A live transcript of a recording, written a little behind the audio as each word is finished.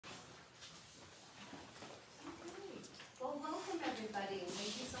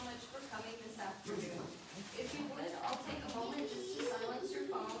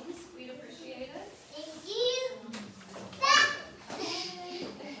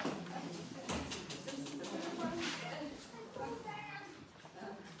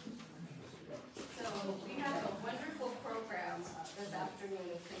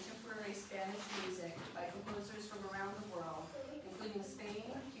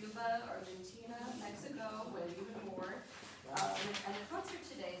Cuba, Argentina, Mexico, and even more. And the concert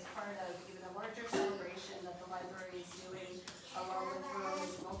today is part of even a larger celebration that the library is doing along with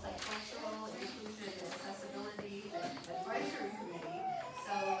Verona's Multicultural Inclusion and Accessibility Advisory Committee.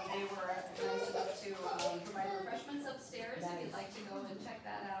 So they were nice enough to provide refreshments upstairs if you'd like to go and check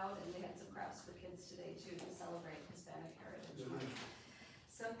that out. And they had some crafts for kids today too to celebrate Hispanic Heritage Month.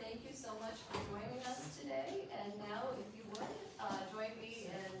 So thank you so much for joining us today. And now, if you would, join me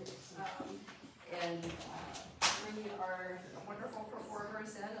in bringing our wonderful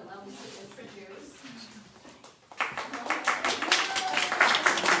performers in. Allow me to introduce.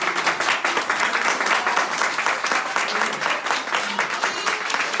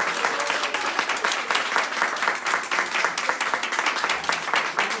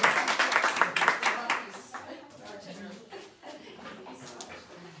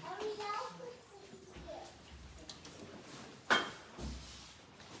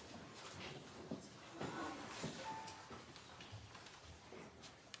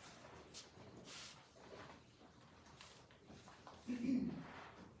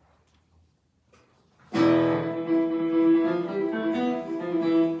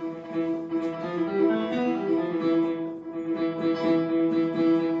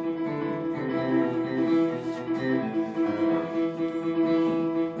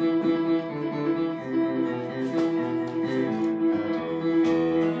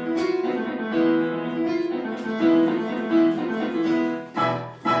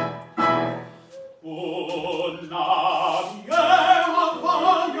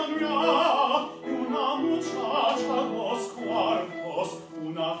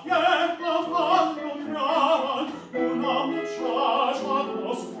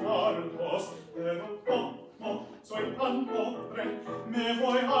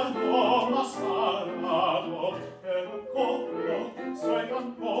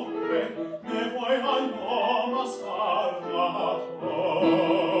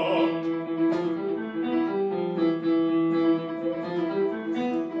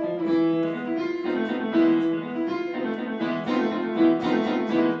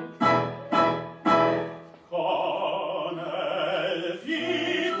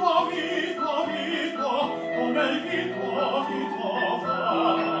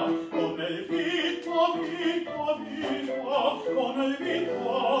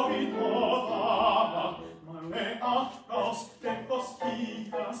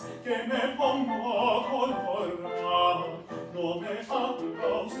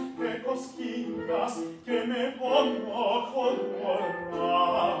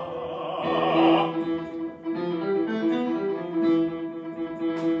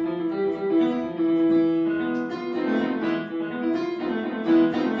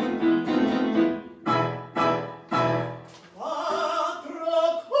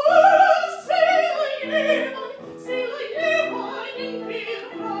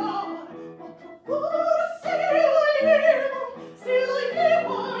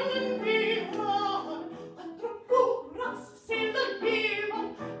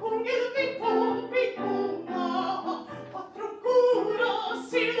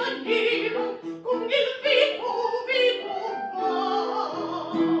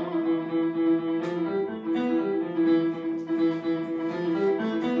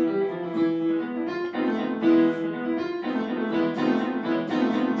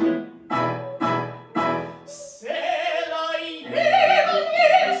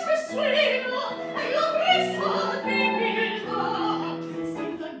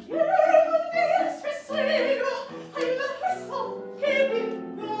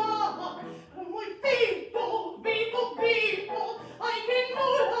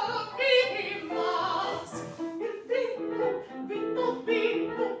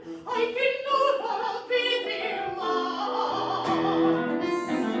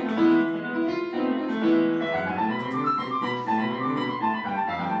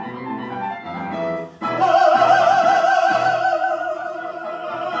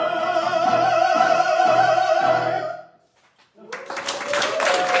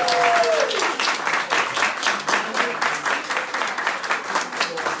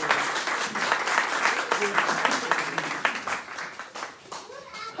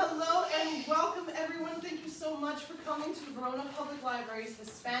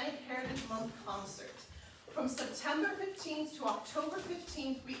 From September 15th to October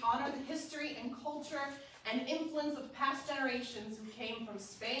 15th, we honor the history and culture and influence of past generations who came from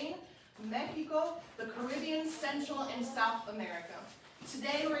Spain, Mexico, the Caribbean, Central, and South America.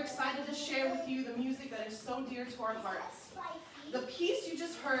 Today, we're excited to share with you the music that is so dear to our hearts. The piece you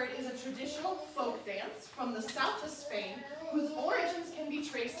just heard is a traditional folk dance from the south of Spain, whose origins can be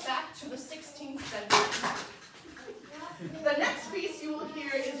traced the 16th century. The next piece you will hear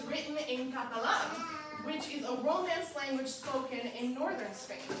is written in Catalan, which is a Romance language spoken in northern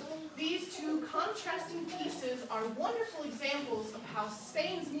Spain. These two contrasting pieces are wonderful examples of how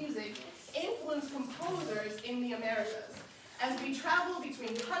Spain's music influenced composers in the Americas. As we travel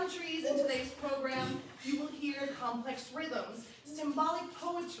between countries in today's program, you will hear complex rhythms, symbolic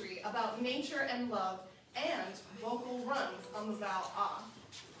poetry about nature and love, and vocal runs on the vowel ah.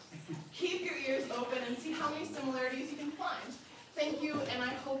 Keep your ears open and see how many similarities you can find. Thank you, and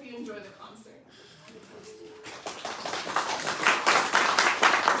I hope you enjoy the concert.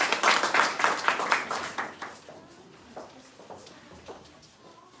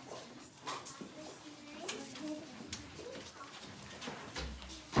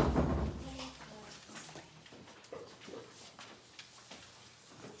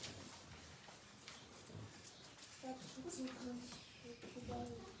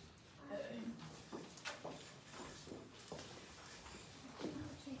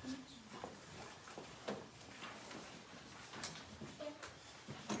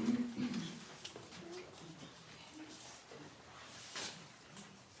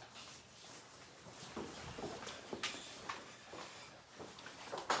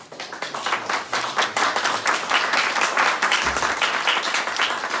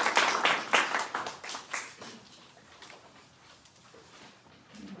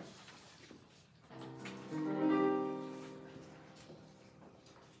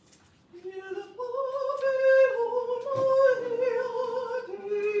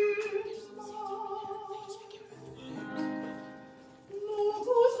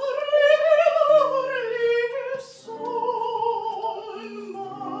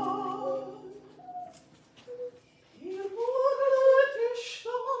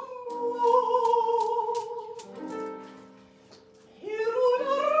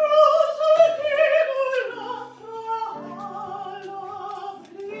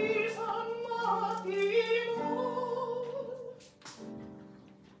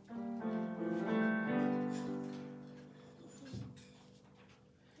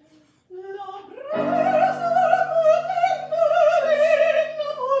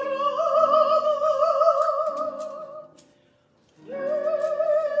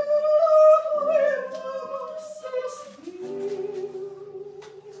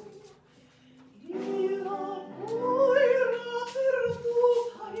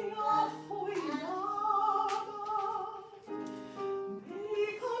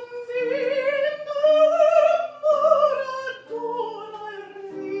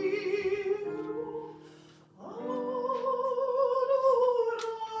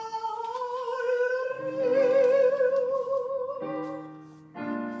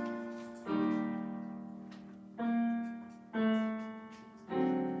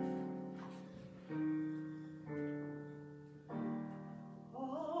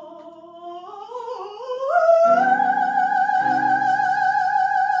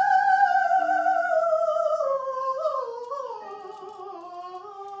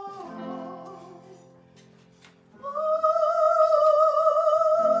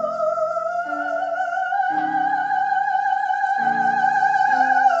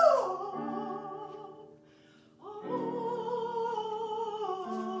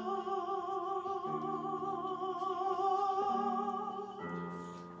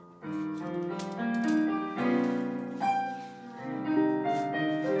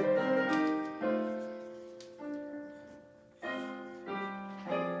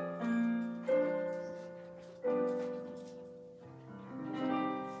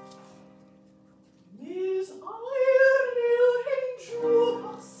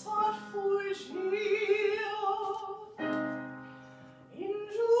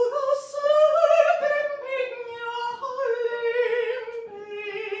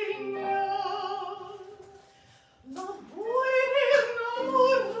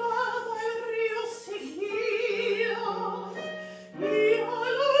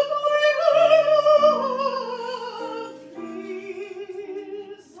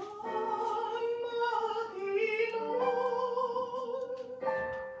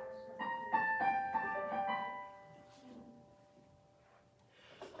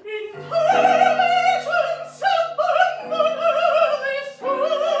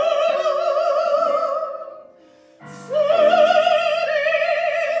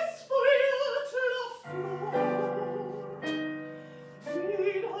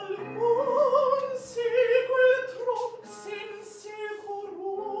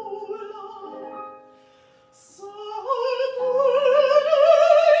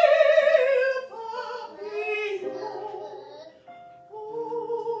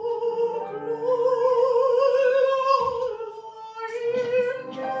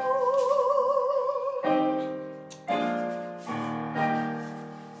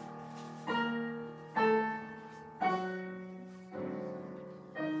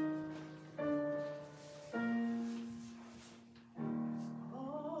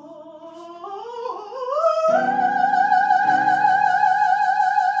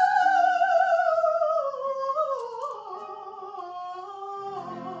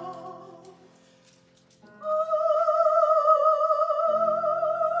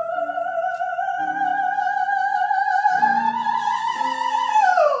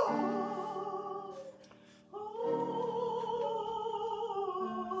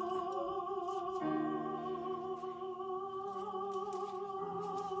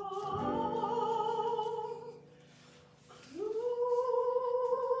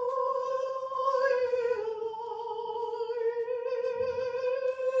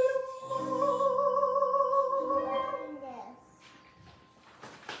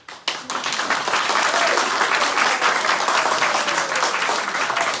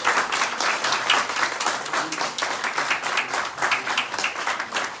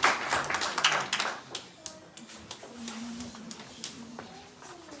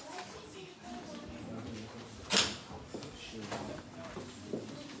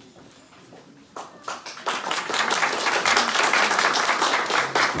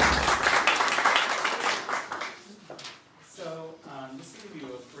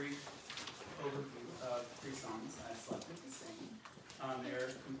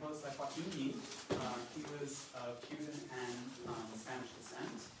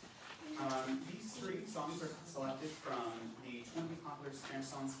 songs are selected from the 20 popular Spanish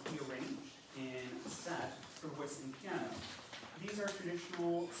songs he arranged in a set for voice and piano. These are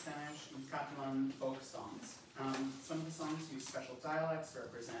traditional Spanish and Catalan folk songs. Some of the songs use special dialects to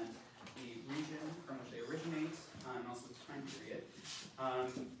represent the region from which they originate, and also the time period.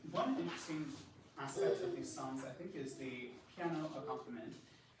 One interesting aspect of these songs, I think, is the piano accompaniment.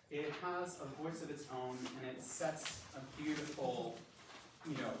 It has a voice of its own, and it sets a beautiful,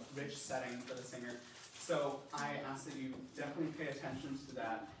 rich setting for the singer. So I ask that you definitely pay attention to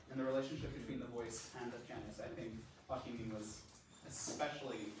that and the relationship between the voice and the pianist. I think Joaquin was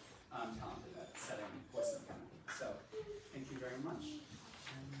especially talented at setting voice and piano. So thank you very much.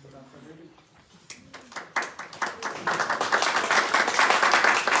 And without further ado.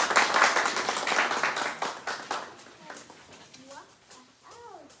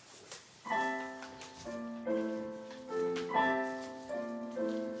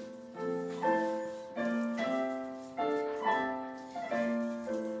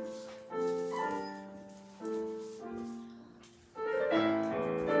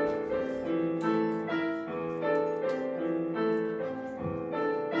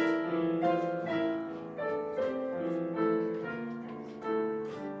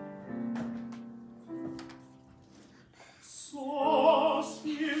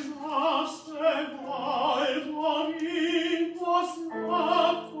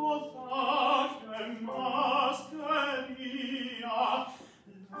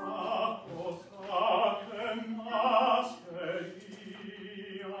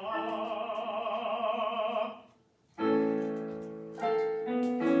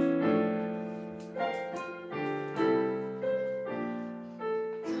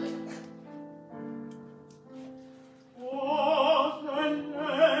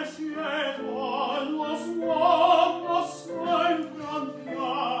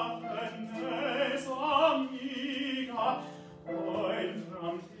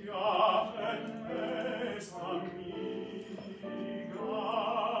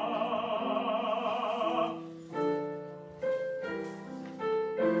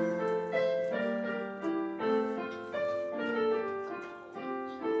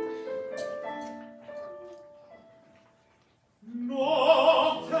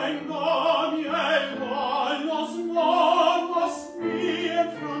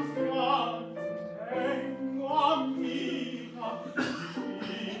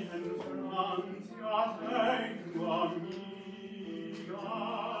 Tengo a mí.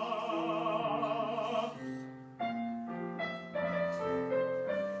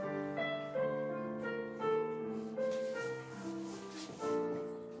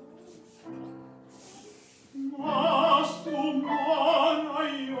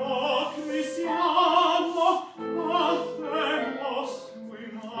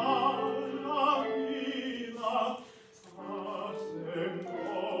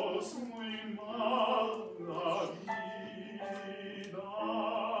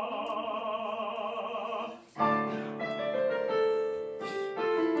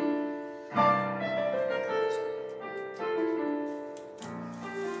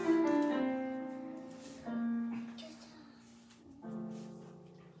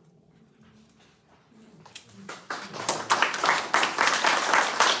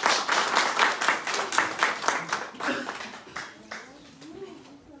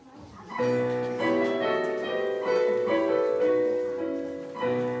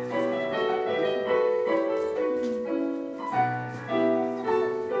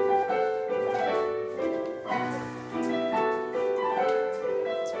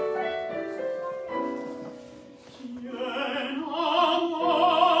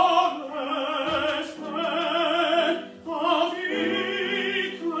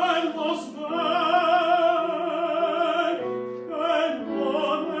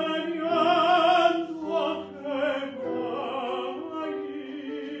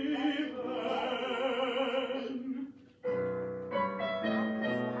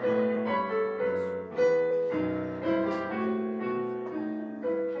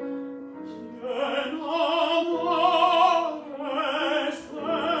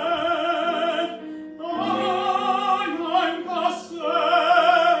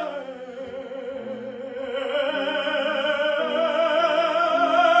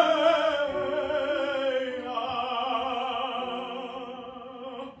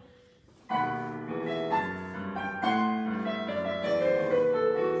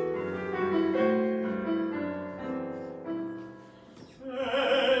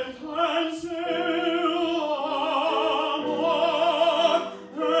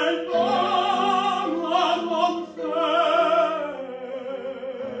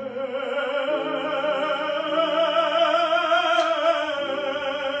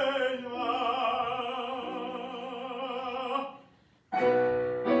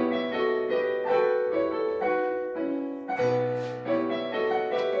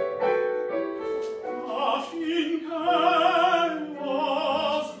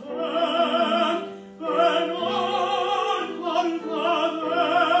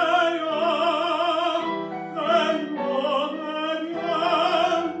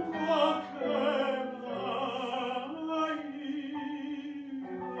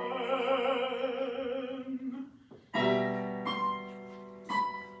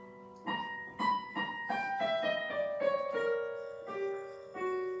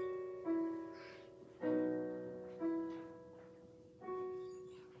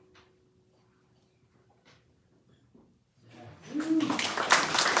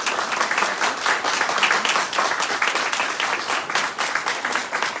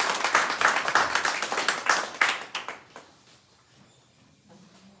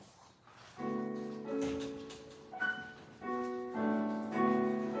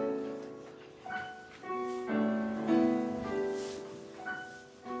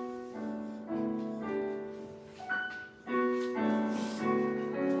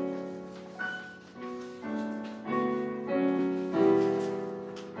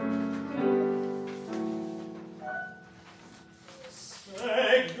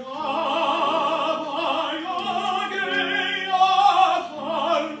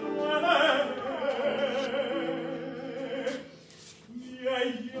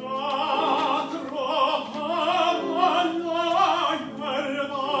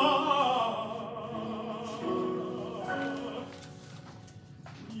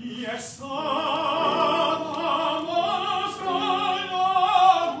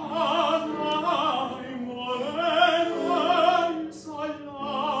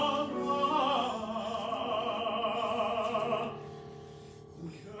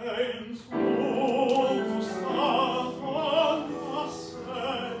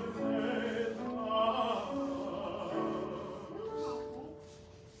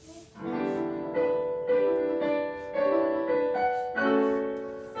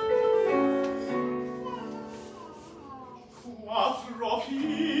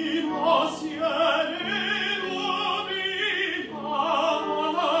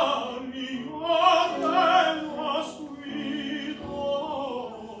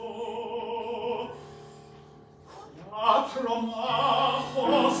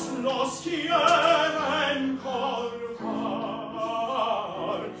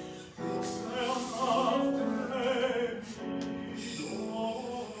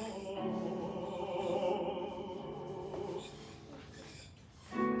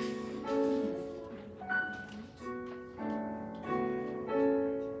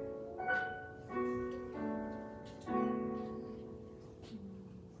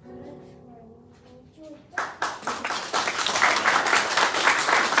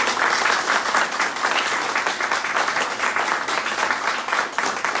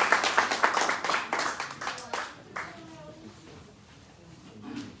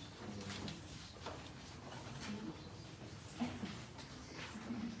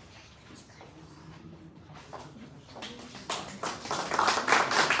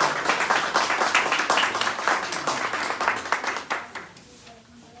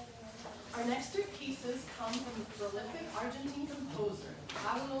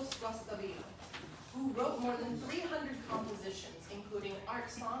 who wrote more than 300 compositions, including art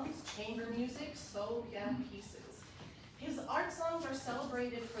songs, chamber music, soul, piano pieces. His art songs are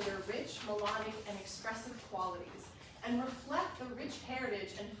celebrated for their rich, melodic, and expressive qualities, and reflect the rich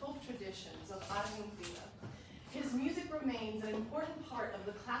heritage and folk traditions of Argentina. His music remains an important part of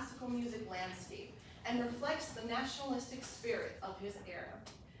the classical music landscape and reflects the nationalistic spirit of his era.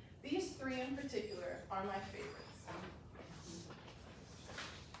 These three in particular are my favorites.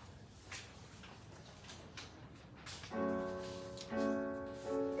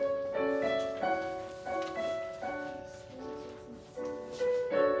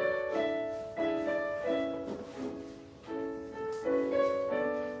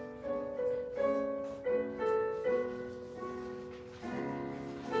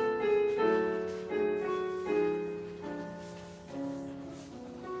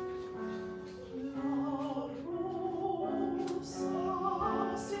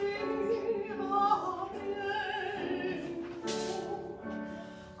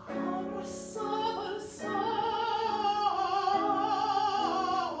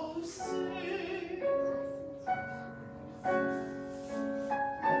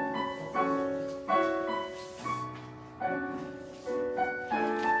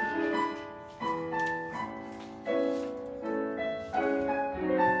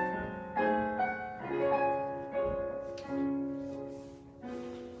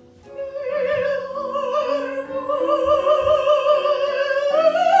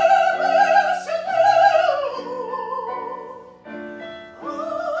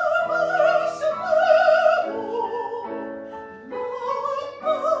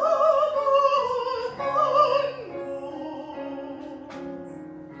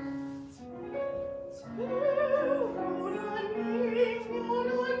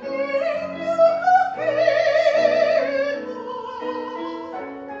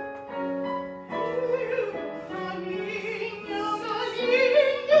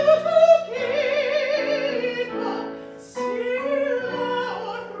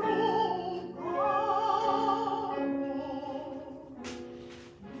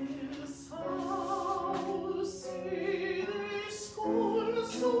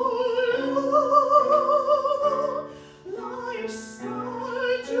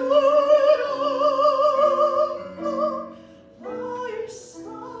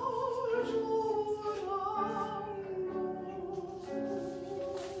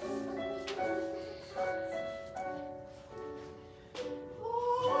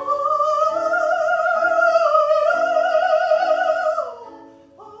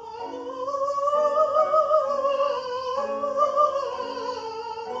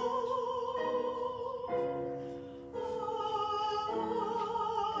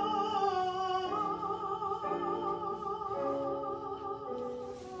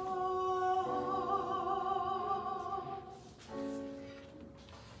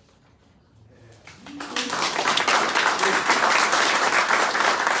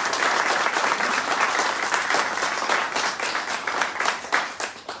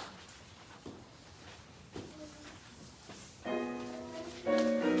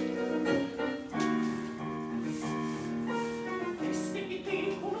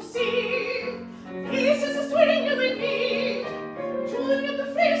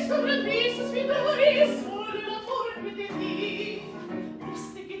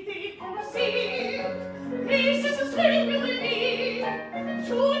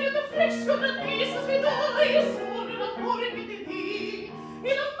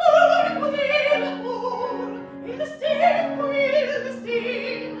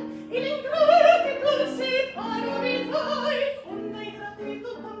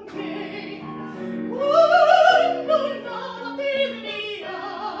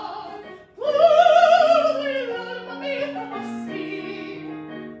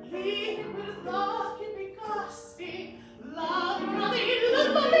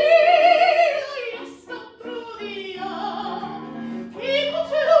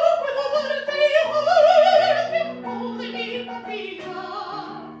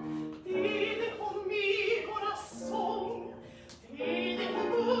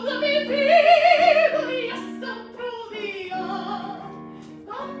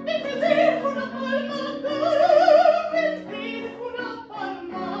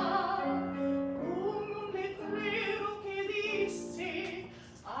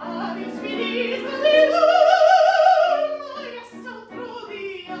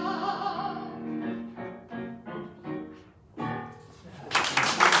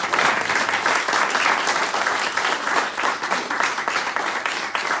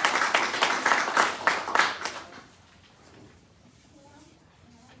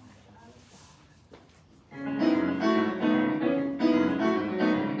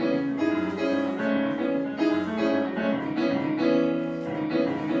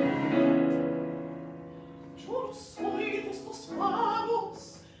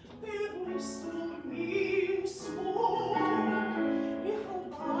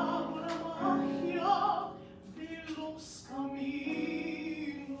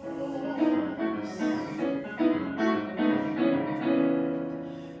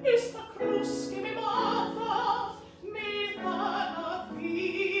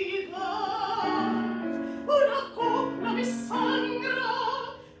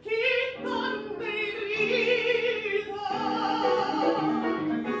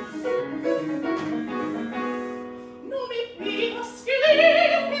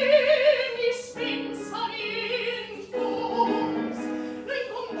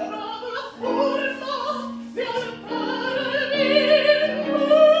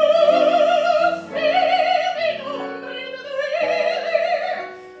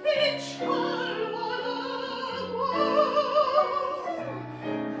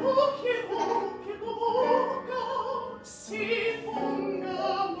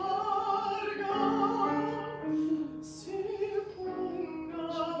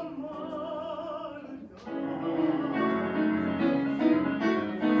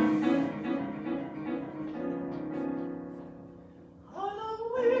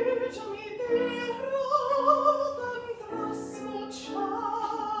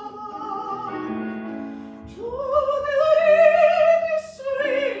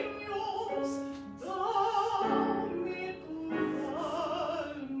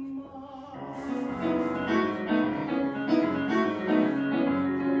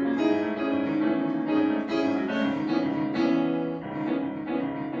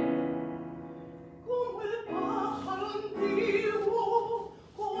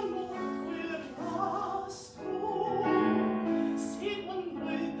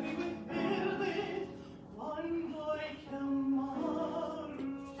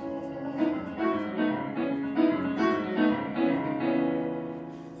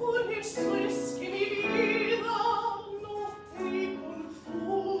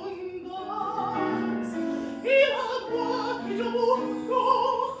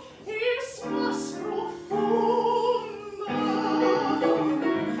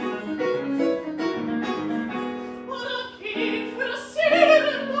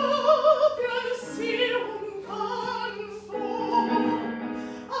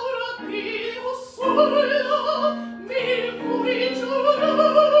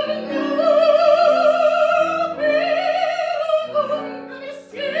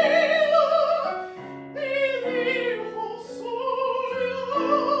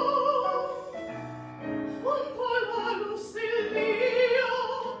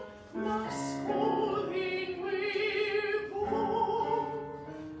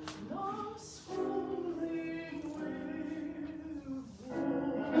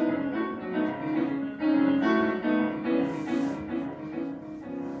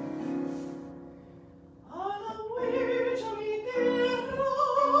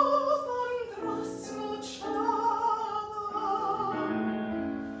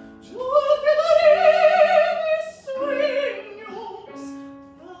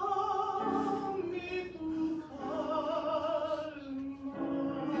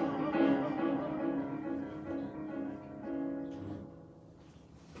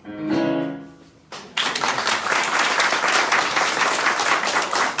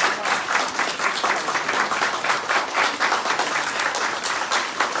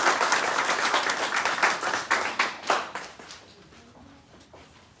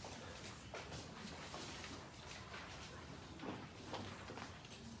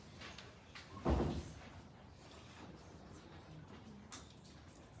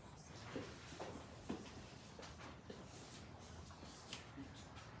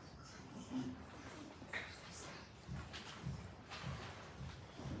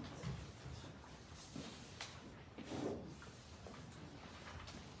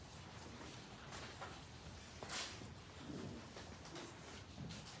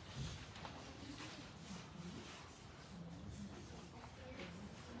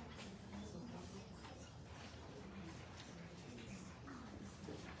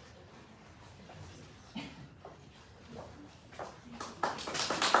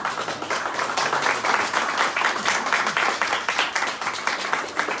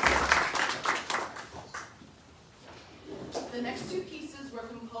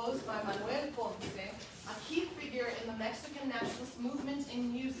 composed by Manuel Ponce, a key figure in the Mexican nationalist movement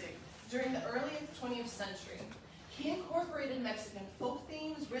in music during the early 20th century. He incorporated Mexican folk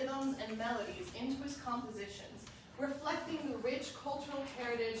themes, rhythms, and melodies into his compositions, reflecting the rich cultural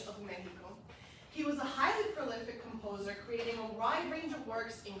heritage of Mexico. He was a highly prolific composer, creating a wide range of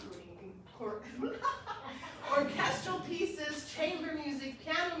works, including orchestral pieces, chamber music,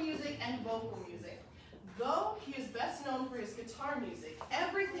 piano music, and vocal music. Though he is best known for his guitar music,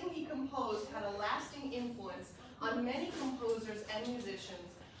 everything he composed had a lasting influence on many composers and musicians,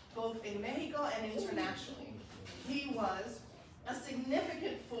 both in Mexico and internationally. He was a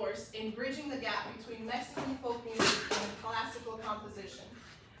significant force in bridging the gap between Mexican folk music and classical composition.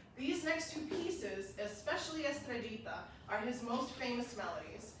 These next two pieces, especially Estrellita, are his most famous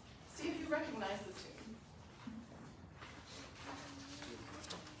melodies. See if you recognize the tune.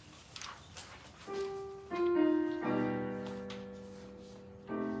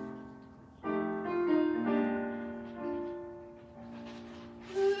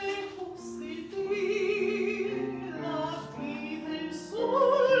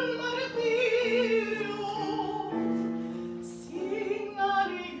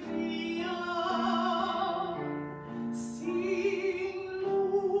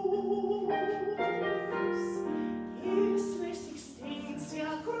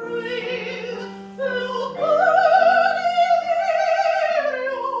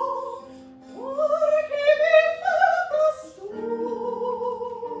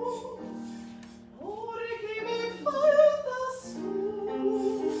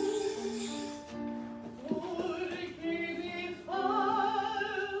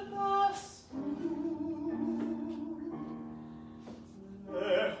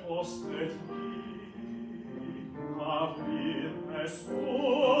 me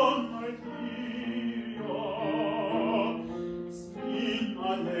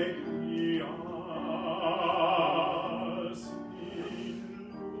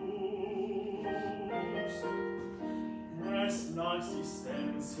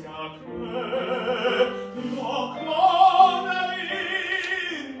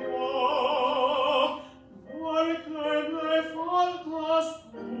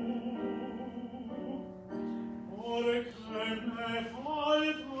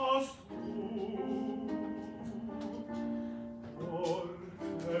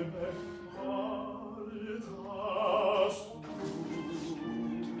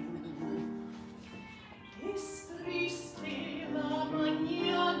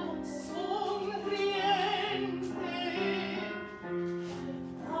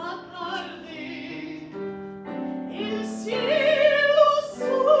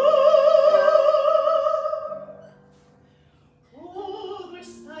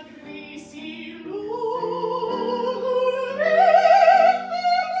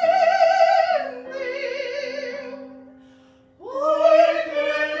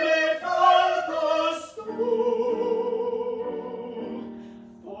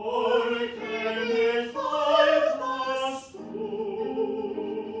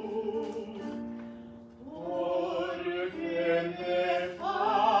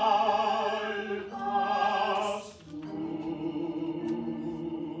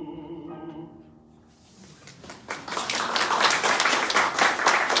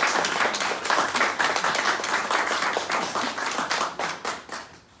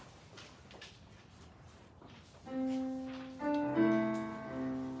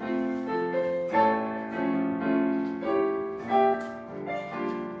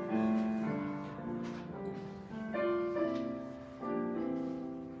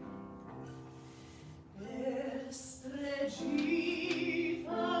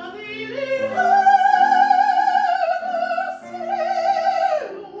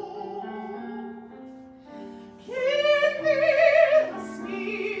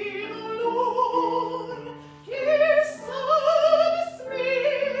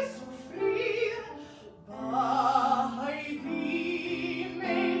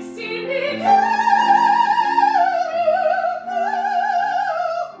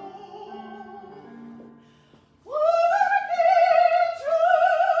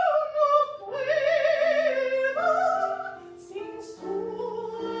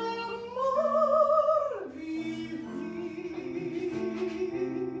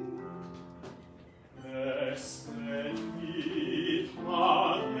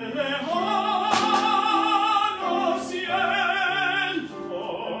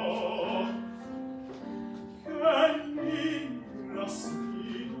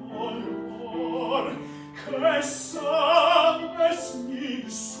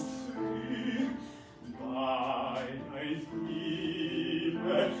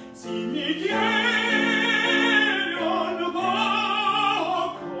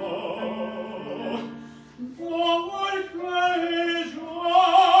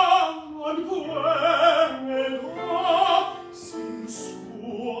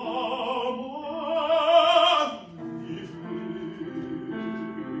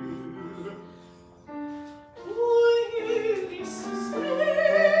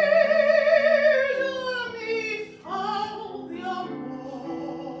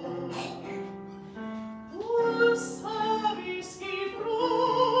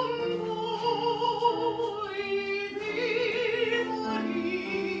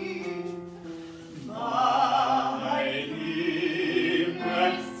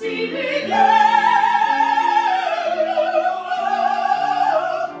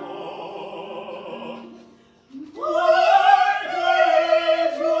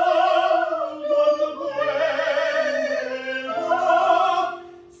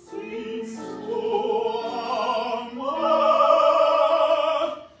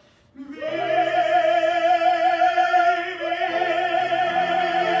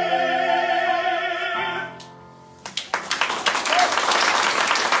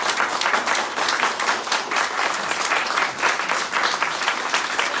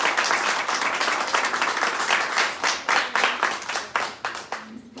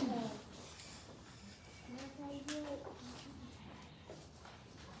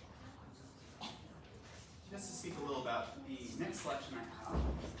Just to speak a little about the next selection I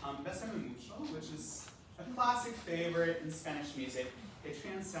have, Bésame Mucho, which is a classic favorite in Spanish music. It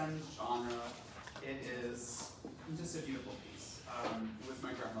transcends genre. It is just a beautiful piece. It was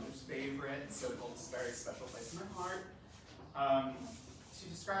my grandmother's favorite, so it holds a very special place in my heart. To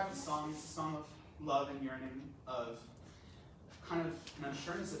describe the song, it's a song of love and yearning, of kind of an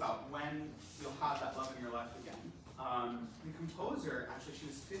unsureness about when you'll have that love in your life again. The composer, actually, she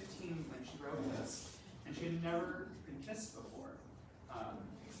was 15 when she wrote this, and she had never been kissed before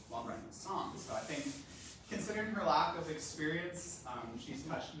while writing the song. So I think, considering her lack of experience, she's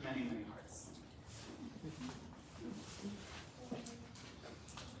touched many, many hearts.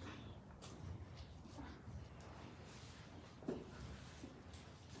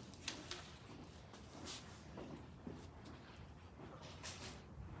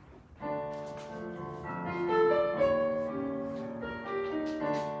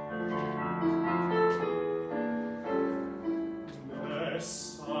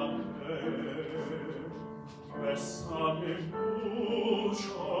 Bésame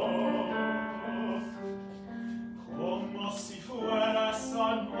mucho, como si fuera esta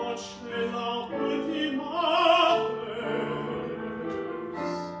noche la última vez.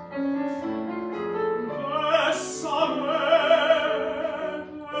 Bésame,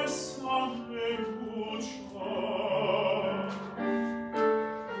 bésame mucho,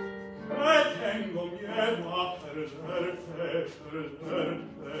 que tengo miedo a perderte después.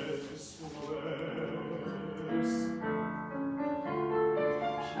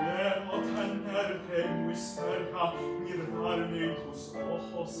 Quiero tenerte muy cerca, mirarme en tus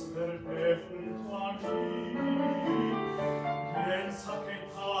ojos, verte junto a mí. Piensa que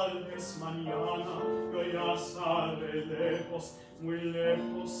tal vez mañana yo ya estaré lejos, muy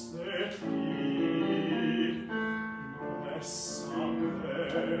lejos de ti. Bésame,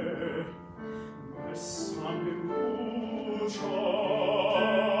 bésame mucho,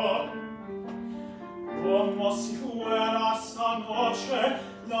 como si fuera esta noche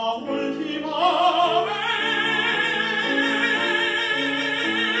la última vez.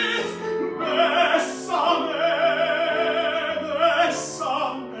 Bésame,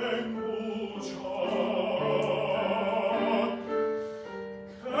 bésame mucho,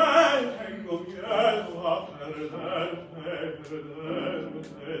 que tengo miedo a perderte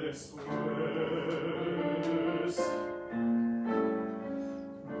después.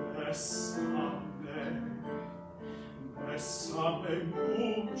 Bésame, bésame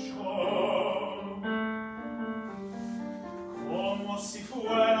mucho, como si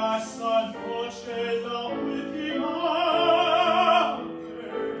fuera esta noche la última vez.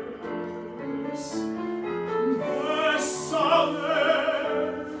 Bésame,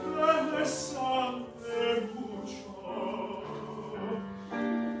 bésame mucho,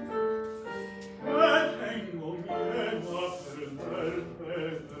 que tengo miedo a perderte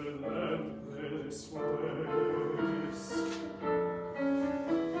después.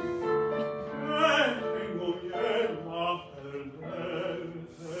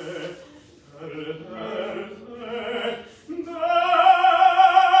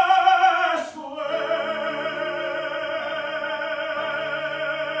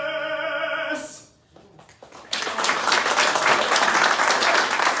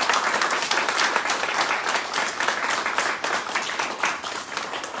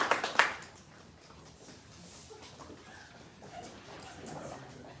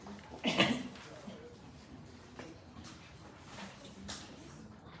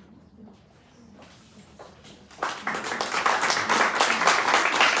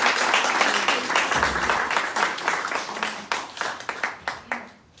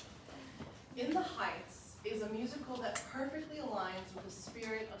 the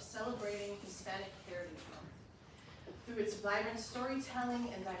spirit of celebrating Hispanic Heritage Month. Through its vibrant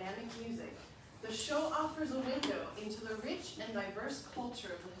storytelling and dynamic music, the show offers a window into the rich and diverse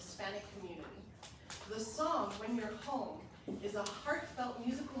culture of the Hispanic community. The song, When You're Home, is a heartfelt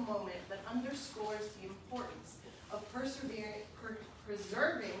musical moment that underscores the importance of preserving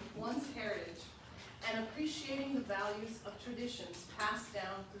one's heritage and appreciating the values of traditions passed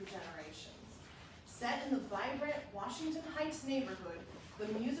down through generations. Set in the vibrant Washington Heights neighborhood, the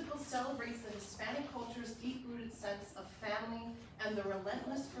musical celebrates the Hispanic culture's deep-rooted sense of family and the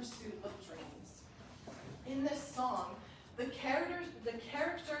relentless pursuit of dreams. In this song, the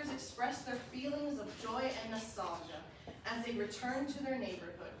characters express their feelings of joy and nostalgia as they return to their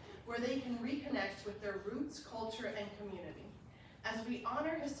neighborhood, where they can reconnect with their roots, culture, and community. As we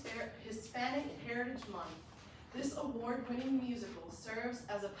honor Hispanic Heritage Month, this award-winning musical serves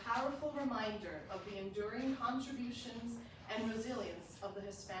as a powerful reminder of the enduring contributions and resilience of the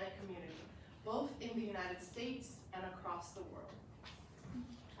Hispanic community, both in the United States and across the world.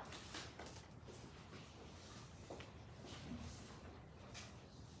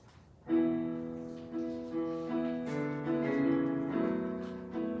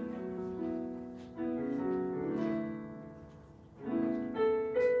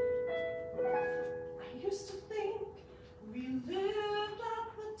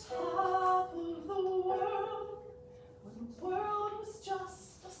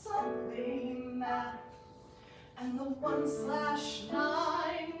 And the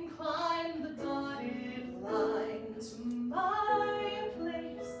 1/9 climbed the dotted line to my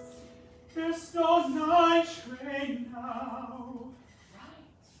place. There's no night train now. Right.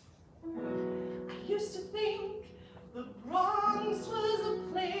 I used to think the Bronx was a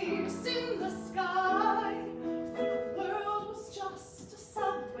place in the sky, where the world was just a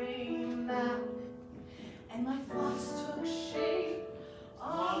subway map, and my thoughts took shape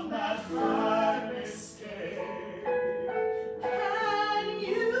on that far escape. Can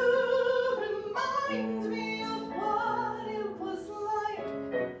you remind me of what it was like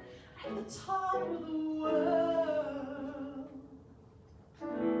at the top of the world?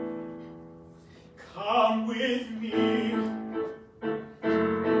 Come with me.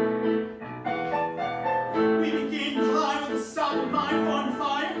 We begin July with a stop in mind for a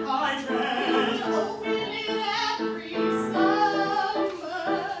fire hydrant. Open it every summer.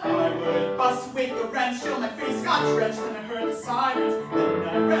 I would bust with the wrench till my face got drenched, then I heard the sirens, then I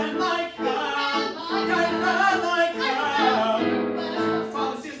ran like hell. I ran like hell.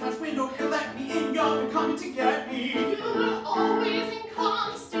 Father sees my window, he'll let me in, y'all been coming to get me. You were always in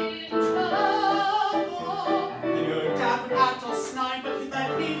constant trouble. And your dad would act all snide, but he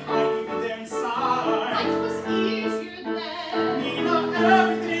let me hide even there inside. Life was easier then. Me, not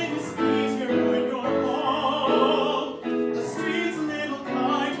everything is easier when you're home. The streets a little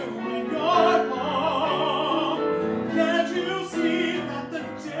kinder when you're home. Can't you see that the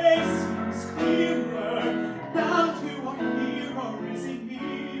day seems clearer now that you are here, or is it me?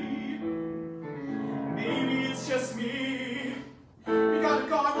 Maybe it's just me. We gotta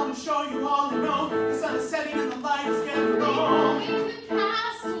go, I wanna show you all I know. The sun is setting and the light is getting low. In the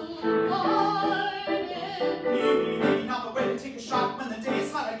castle garden. Maybe not the way to take a shot when the day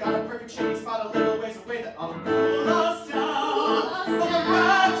is hot. I got a perfect shady spot a little ways away that'll cool us down on the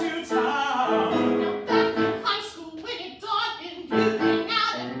ride to town. Now back in high school when it darkened, you hang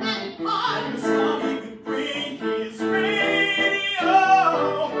out at Magic Park. And Tommy would bring his radio.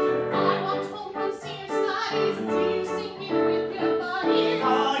 I walked home from senior studies and see you singing with your buddies.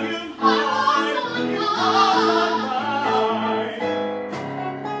 Volume high, volume high.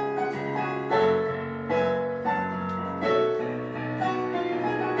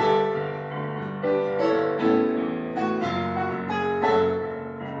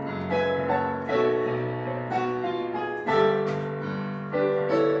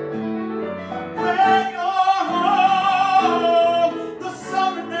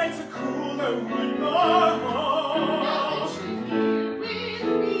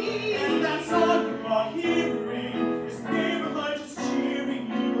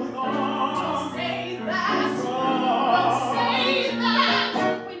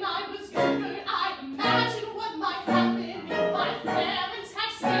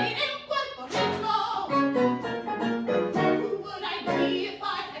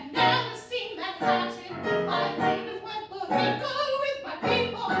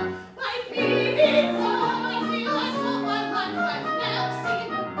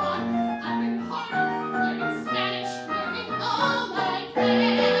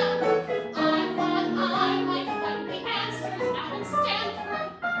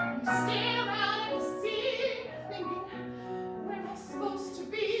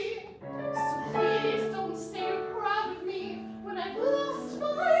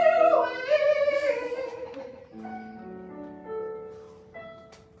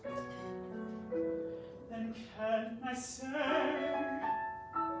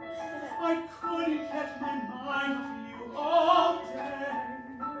 I love you all day.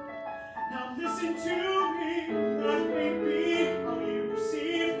 Now listen to